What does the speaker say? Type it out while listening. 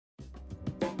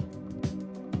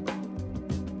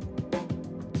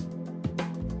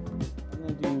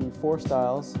to 4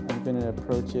 styles. I'm going to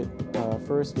approach it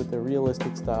first with a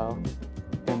realistic style,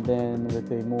 and then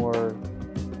with a more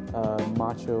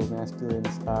macho, masculine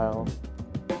style,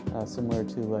 similar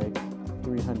to like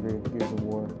 300 Years of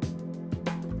War,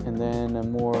 and then a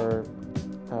more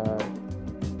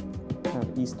kind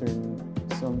of Eastern,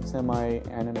 some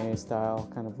semi-anime style,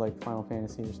 kind of like Final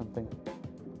Fantasy or something.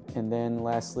 And then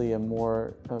lastly, a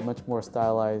much more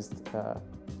stylized,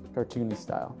 cartoony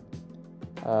style.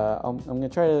 I'm going to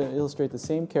try to illustrate the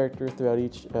same character throughout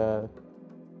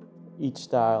each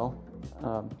style.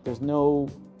 There's no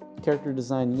character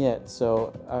design yet,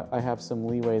 so I have some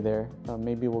leeway there.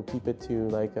 Maybe we'll keep it to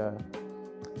like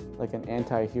an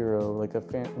anti-hero, like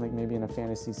maybe in a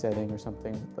fantasy setting or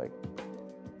something, like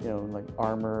like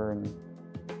armor and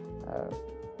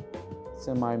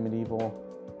semi-medieval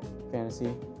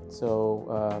fantasy.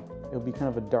 So it'll be kind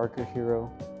of a darker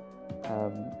hero,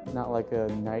 not like a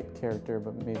knight character,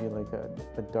 but maybe like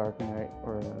a dark knight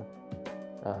or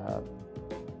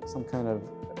some kind of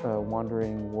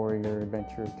wandering warrior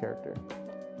adventurer character.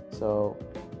 So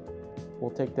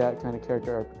we'll take that kind of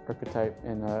character archetype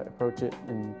and approach it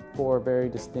in 4 very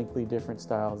distinctly different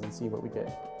styles and see what we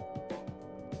get.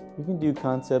 You can do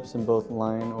concepts in both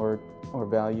line or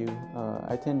value.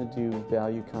 I tend to do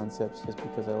value concepts just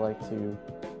because I like to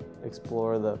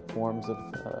explore the forms of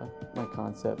my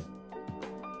concept.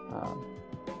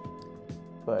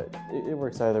 But it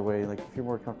works either way. Like if you're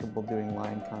more comfortable doing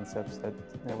line concepts, that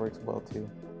works well too.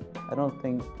 I don't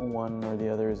think one or the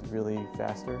other is really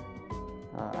faster.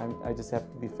 I just have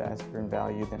to be faster in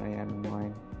value than I am in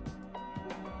line.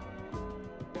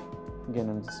 Again,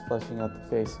 I'm just fleshing out the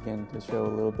face again to show a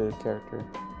little bit of character.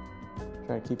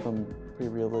 Try to keep them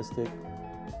pretty realistic.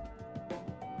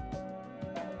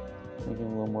 Making it a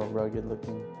little more rugged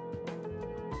looking.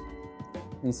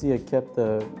 You see I kept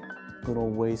the little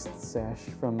waist sash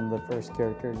from the first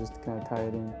character just to kind of tie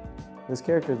it in. This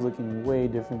character is looking way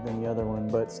different than the other one,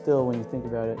 but still, when you think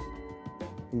about it,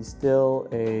 he's still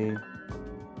a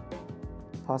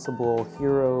possible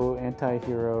hero,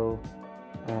 anti-hero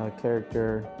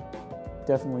character.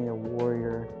 Definitely a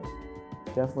warrior.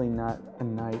 Definitely not a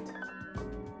knight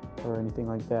or anything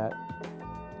like that.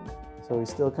 So he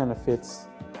still kind of fits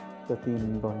the theme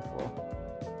I'm going for.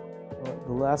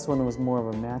 The last one was more of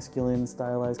a masculine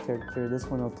stylized character. This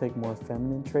one will take more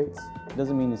feminine traits. It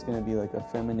doesn't mean it's going to be like a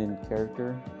feminine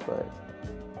character, but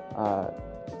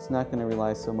it's not going to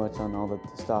rely so much on all the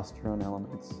testosterone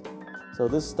elements. So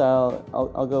this style,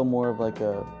 I'll go more of like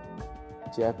a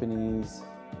Japanese,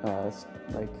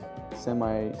 like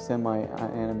semi-anime,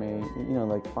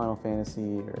 like Final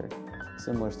Fantasy or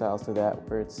similar styles to that,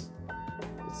 where it's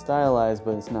stylized,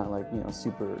 but it's not like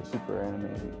super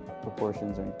anime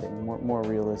proportions or anything. More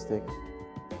realistic,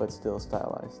 but still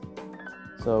stylized.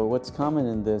 So what's common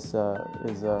in this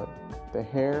is the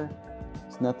hair.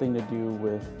 It's nothing to do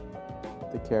with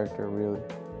the character really.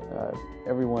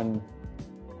 Everyone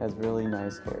has really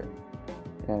nice hair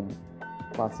and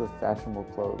lots of fashionable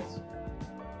clothes.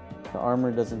 The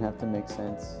armor doesn't have to make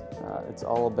sense. It's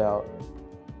all about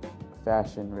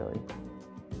fashion, really.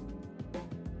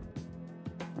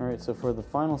 Alright, so for the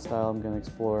final style I'm going to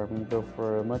explore, I'm going to go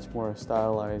for a much more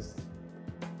stylized,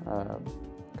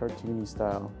 cartoony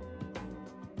style.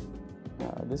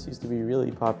 This used to be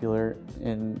really popular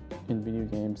in video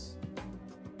games,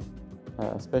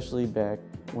 especially back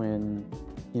when,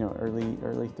 early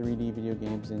 3D video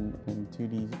games and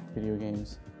 2D video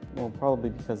games. Well,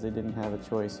 probably because they didn't have a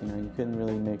choice. You couldn't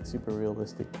really make super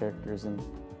realistic characters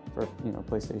for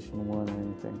PlayStation 1 or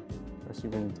anything, or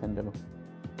Super Nintendo.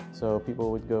 So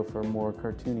people would go for a more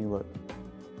cartoony look,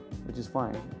 which is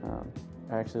fine.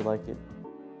 I actually like it.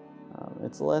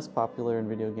 It's less popular in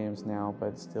video games now, but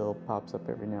it still pops up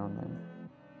every now and then.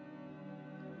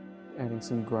 Adding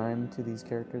some grime to these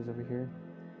characters over here.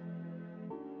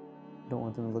 Don't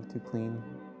want them to look too clean.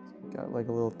 Got like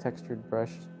a little textured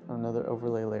brush, another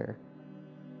overlay layer.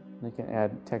 And I can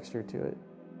add texture to it.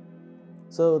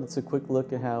 So that's a quick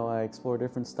look at how I explore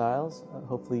different styles.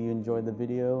 Hopefully you enjoyed the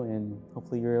video and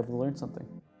hopefully you're able to learn something.